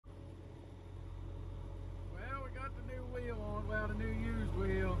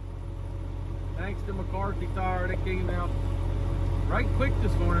Thanks to McCarthy Tire, they came out right quick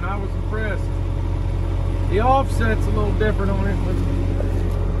this morning. I was impressed. The offset's a little different on it, but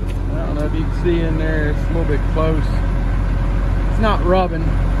I don't know if you can see in there, it's a little bit close. It's not rubbing.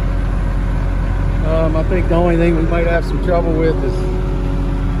 I think the only thing we might have some trouble with is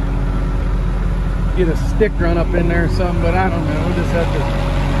get a stick run up in there or something, but I don't know. We'll just have to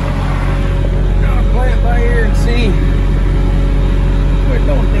play it by ear and see. Wait,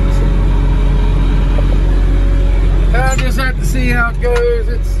 don't think so. I'll just have to see how it goes.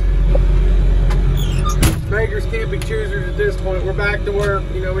 It's beggars can't be choosers at this point. We're back to work.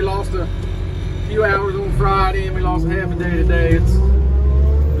 You know, we lost a few hours on Friday and we lost half a day today.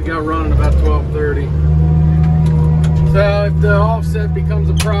 We got running about 12:30. So if the offset becomes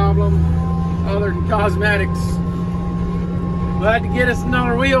a problem, other than cosmetics, we'll have to get us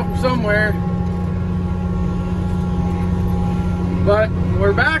another wheel from somewhere. But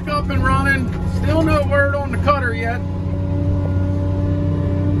we're back up and running. Still no word on the cutter yet.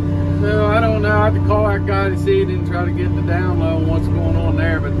 So I don't know. I have to call that guy to see it and try to get the down low on what's going on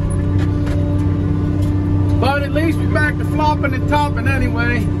there. But at least we're back to flopping and topping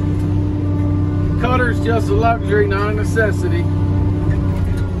anyway. Cutter's just a luxury, not a necessity.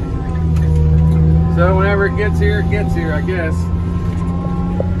 So whenever it gets here, I guess.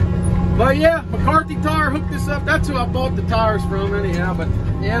 But yeah, McCarthy Tire hooked us up. That's who I bought the tires from anyhow. But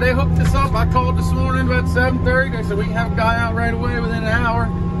yeah, they hooked us up. I called this morning about 7:30. They said we can have a guy out right away within an hour.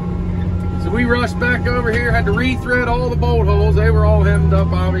 So we rushed back over here, had to re-thread all the bolt holes. They were all hemmed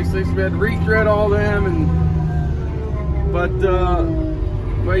up, obviously, so we had to re-thread all them. But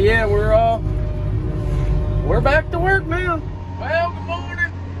yeah, we're back to work now. Well, good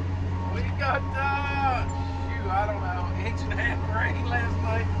morning. We got shoot, I don't know, an inch and a half of rain last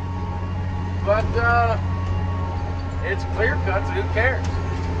night. But it's clear cut, so who cares?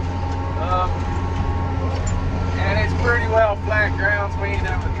 And it's pretty well flat ground, so we ain't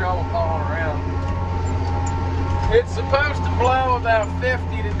having trouble falling around. It's supposed to blow about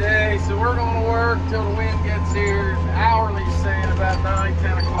 50 today, so we're going to work till the wind gets here. Hourly saying about 9,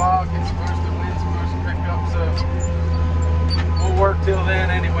 10 o'clock. It's supposed to, the wind's supposed to pick up, so we'll work till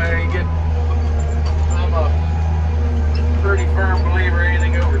then anyway. I'm a pretty firm believer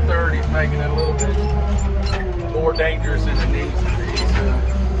anything over 30 is making it a little bit more dangerous than it needs to be. So.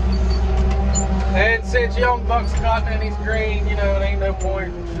 And since Young Buck's cutting and he's green, you know, it ain't no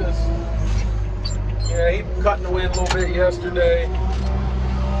point. Just, yeah, he cutting the wind a little bit yesterday.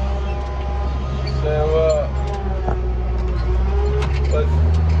 So, but,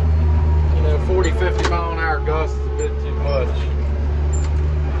 you know, 40, 50 mile an hour gusts is a bit too much.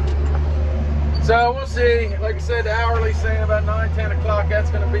 So we'll see. Like I said, the hourly saying about 9, 10 o'clock, that's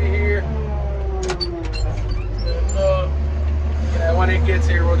going to be here. And, you know, when it gets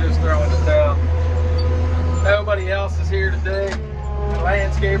here, we'll just throw it down. Nobody else is here today. The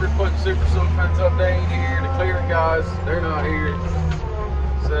landscapers putting super silk fence up, they ain't here. The clearing guys, they're not here.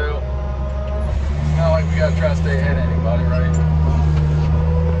 So it's not like we gotta try to stay ahead of anybody, right?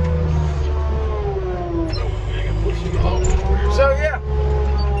 So yeah,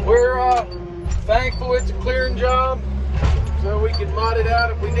 we're thankful it's a clearing job, so we can mud it out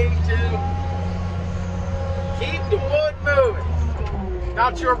if we need to. Keep the wood moving.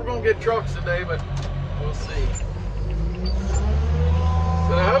 Not sure if we're gonna get trucks today, but we'll see.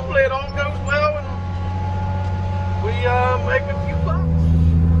 So hopefully it all goes well and we make a few bucks.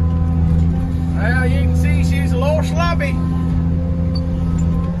 Well, you can see she's a little sloppy.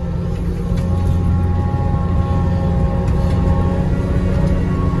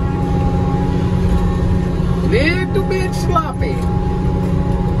 Little bit sloppy.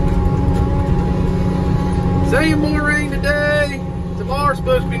 Saying more rain today. Tomorrow's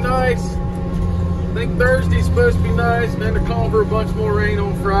supposed to be nice. I think Thursday's supposed to be nice, and then they're calling for a bunch more rain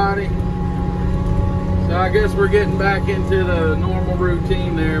on Friday. So I guess we're getting back into the normal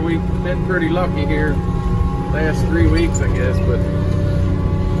routine there. We've been pretty lucky here last 3 weeks, I guess, but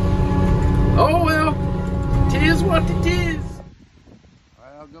oh well, 'tis what it is.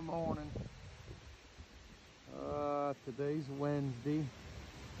 Well, good morning. Today's Wednesday.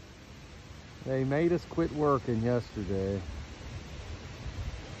 They made us quit working yesterday.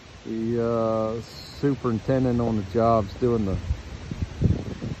 The superintendent on the job's doing the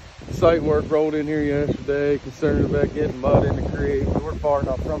site work rolled in here yesterday, concerned about getting mud in the creek. We're far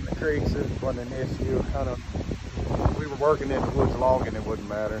enough from the creek, so it wasn't an issue. If we were working in the woods logging, it wouldn't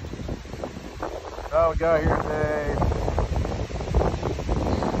matter. Oh, we got here today.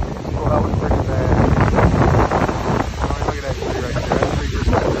 Well, that was pretty bad. Oh, look at that tree right there. That tree just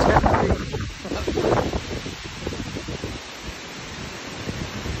got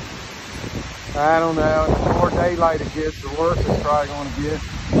I don't know. The more daylight it gets, the worse it's probably going to get.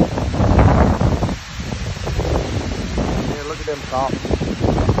 Yeah, look at them tops.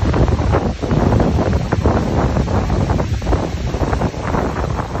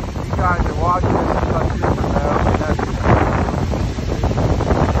 You guys are watching this, it's like different now.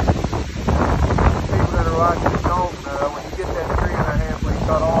 People that are watching it don't know. When you get that tree and a halfway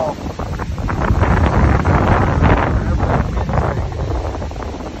cut off,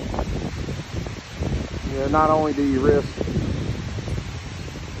 not only do you risk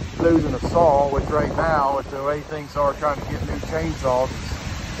losing a saw, which right now, with the way things are trying to get new chainsaws,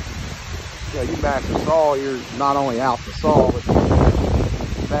 yeah, you max the saw, you're not only out the saw, but you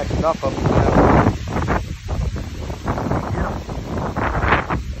max enough of them now.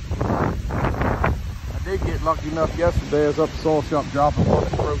 I did get lucky enough yesterday. I was up at the saw shop dropping one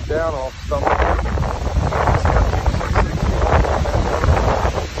that broke down off the stomach.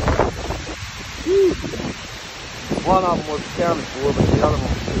 One of them was accounted for, but the other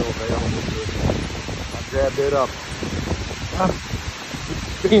one was still available. I grabbed it up.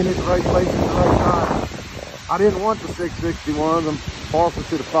 Being at the right place at the right time. I didn't want the 661s. I'm partial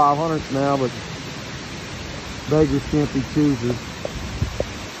to the 500s now, but beggars can't be choosers.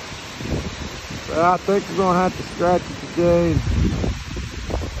 But I think we're gonna have to scratch it today.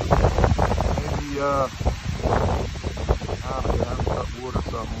 Maybe I don't know, cut wood or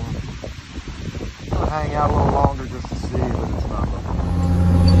something. Hang out a little longer just to see, but it's not looking.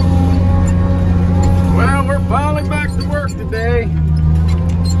 Well, we're finally back to work today.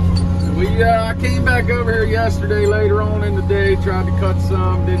 I came back over here yesterday later on in the day, tried to cut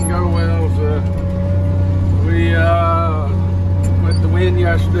some, didn't go well. So we with the wind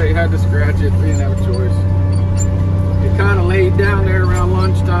yesterday, had to scratch it, we didn't have a choice. It kind of laid down there around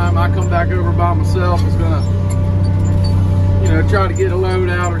lunchtime. I come back over by myself, was gonna, you know, try to get a load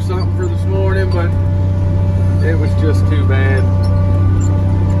out or something for this morning, but it was just too bad.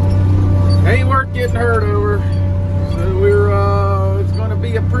 Ain't worth getting hurt over. So it's gonna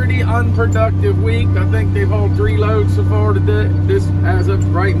be a pretty unproductive week. I think they've hauled 3 loads so far today, as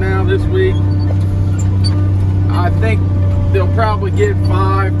of right now this week. I think they'll probably get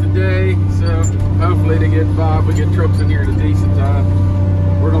 5 today. So hopefully they get 5. We get trucks in here at a decent time.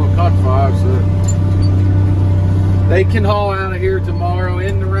 We're gonna cut 5 so they can haul out of here tomorrow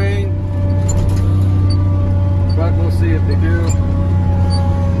in the rain. But we'll see if they do.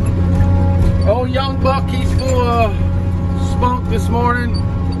 Oh, young buck, he's full of spunk this morning.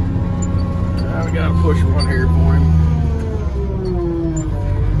 We gotta push one here for him.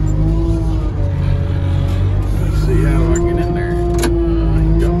 Let's see how I get in there.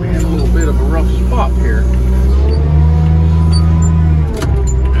 He got me in a little bit of a rough spot here.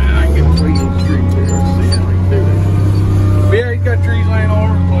 I can get between these trees here. Let's see how we can do that. But yeah, he's got trees laying all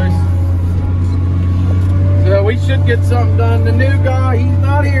over the place. So we should get something done. The new guy, he's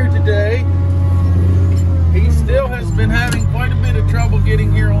not here today. He still has been having quite a bit of trouble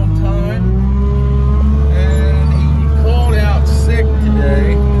getting here on time. And he called out sick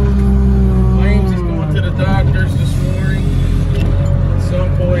today. Claims he's going to the doctor's this morning. At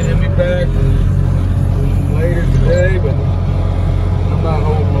some point he'll be back later today, but I'm not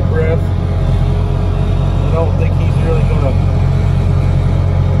holding my breath. I don't think he's really gonna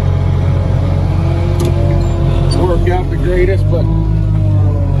work out the greatest, but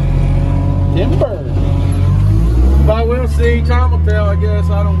timber. But we'll see. Time will tell, I guess.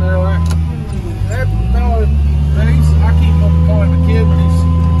 I don't know. That fella, I keep on calling him a kid, but he's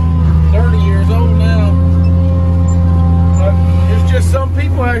 30 years old now. But there's just some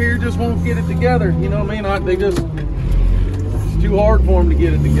people out here just won't get it together. You know what I mean? It's too hard for them to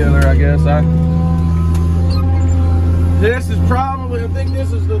get it together, I guess. This is probably, I think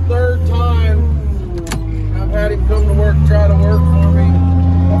this is the 3rd time I've had him come to work, try to work for me.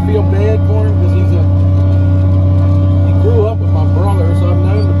 I feel bad for him because he grew up with my brother, so I've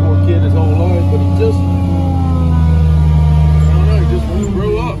known the poor kid his whole life, but he just, I don't know, he just won't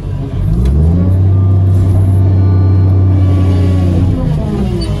grow up.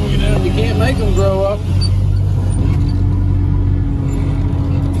 You know, you can't make them grow up.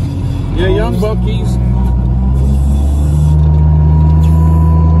 Yeah, young buckies.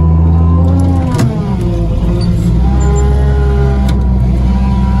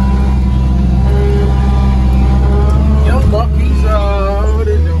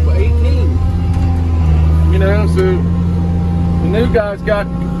 So the new guy's got,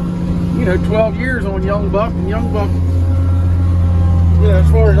 12 years on young buck, and young buck, as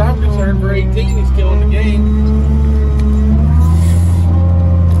far as I'm concerned, for 18, he's killing the game.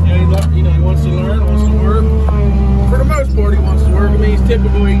 He wants to learn, wants to work. For the most part, he wants to work. I mean, he's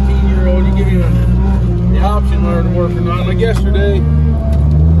typical 18-year-old. when you give you the option whether to work or not. Like yesterday,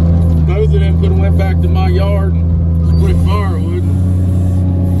 both of them could have went back to my yard and split firewood.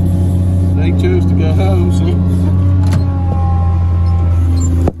 They chose to go home, so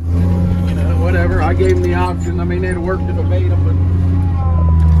you know, whatever. I gave them the option. I mean, they'd have worked if I made them, but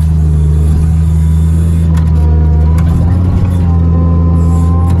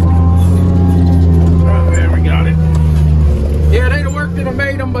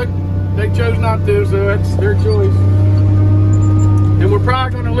but they chose not to, so that's their choice. And we're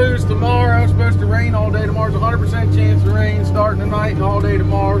probably going to lose tomorrow. It's supposed to rain all day tomorrow. There's a 100% chance of rain starting tonight and all day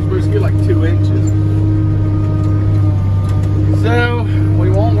tomorrow. We're supposed to get like 2 inches. So we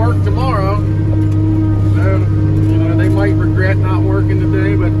won't work tomorrow. So, you know, they might regret not working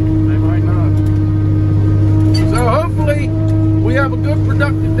today, but they might not. So hopefully we have a good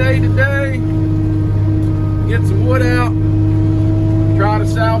productive day today. Get some wood out. Try to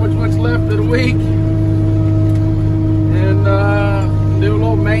salvage what's left of the week, and do a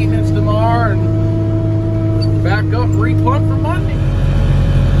little maintenance tomorrow, and back up and replant for Monday.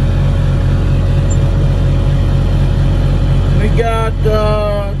 We got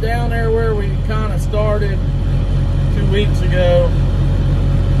down there where we kind of started 2 weeks ago.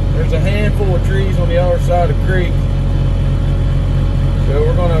 There's a handful of trees on the other side of the creek. So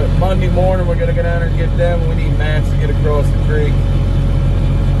we're gonna, Monday morning, we're gonna go down there and get them. We need mats to get across the creek.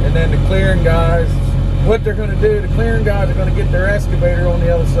 And then the clearing guys, what they're going to do, the clearing guys are going to get their excavator on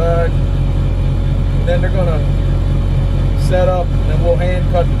the other side. And then they're going to set up, and then we'll hand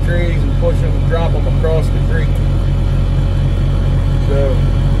cut the trees and push them and drop them across the creek. So,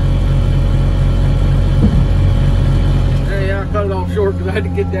 yeah, I cut it off short because I had to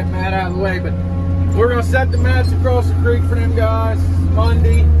get that mat out of the way. But we're going to set the mats across the creek for them guys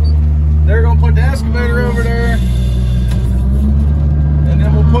Monday. They're going to put the excavator over there. And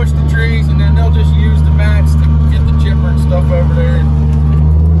then we'll push the trees, and then they'll just use the mats to get the chipper and stuff over there.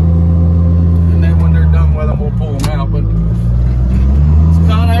 And then when they're done with them, we'll pull them out. But it's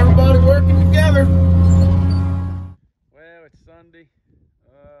kind of everybody working together. Well, it's Sunday,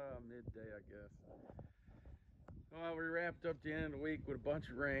 midday, I guess. Well, we wrapped up the end of the week with a bunch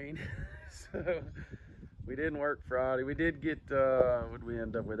of rain. So we didn't work Friday. We did get, what did we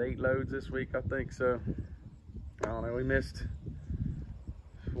end up with, 8 loads this week, I think so. I don't know, we missed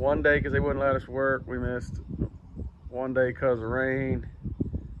one day because they wouldn't let us work. We missed one day because of rain,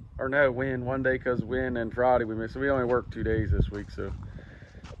 or no, wind. One day because of wind, and Friday we missed. So we only worked 2 days this week, so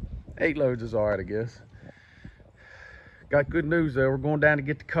 8 loads is all right, I guess. Got good news though. We're going down to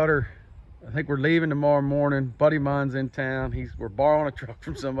get the cutter. I think we're leaving tomorrow morning. Buddy of mine's in town. We're borrowing a truck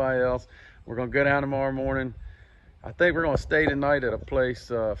from somebody else. We're gonna go down tomorrow morning. I think we're gonna stay tonight at a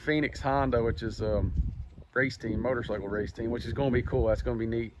place, Phoenix Honda, which is race team, motorcycle race team, which is going to be cool. That's going to be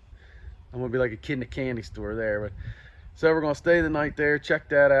neat. I'm going to be like a kid in a candy store there. But so we're going to stay the night there, check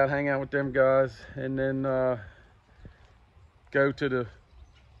that out, hang out with them guys, and then go to the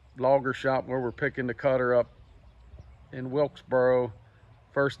logger shop where we're picking the cutter up in Wilkesboro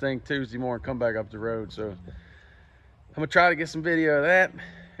first thing Tuesday morning, come back up the road. So I'm going to try to get some video of that,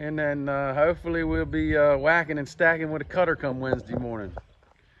 and then hopefully we'll be whacking and stacking with a cutter come Wednesday morning.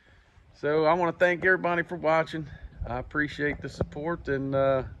 So I want to thank everybody for watching. I appreciate the support, and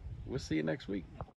we'll see you next week.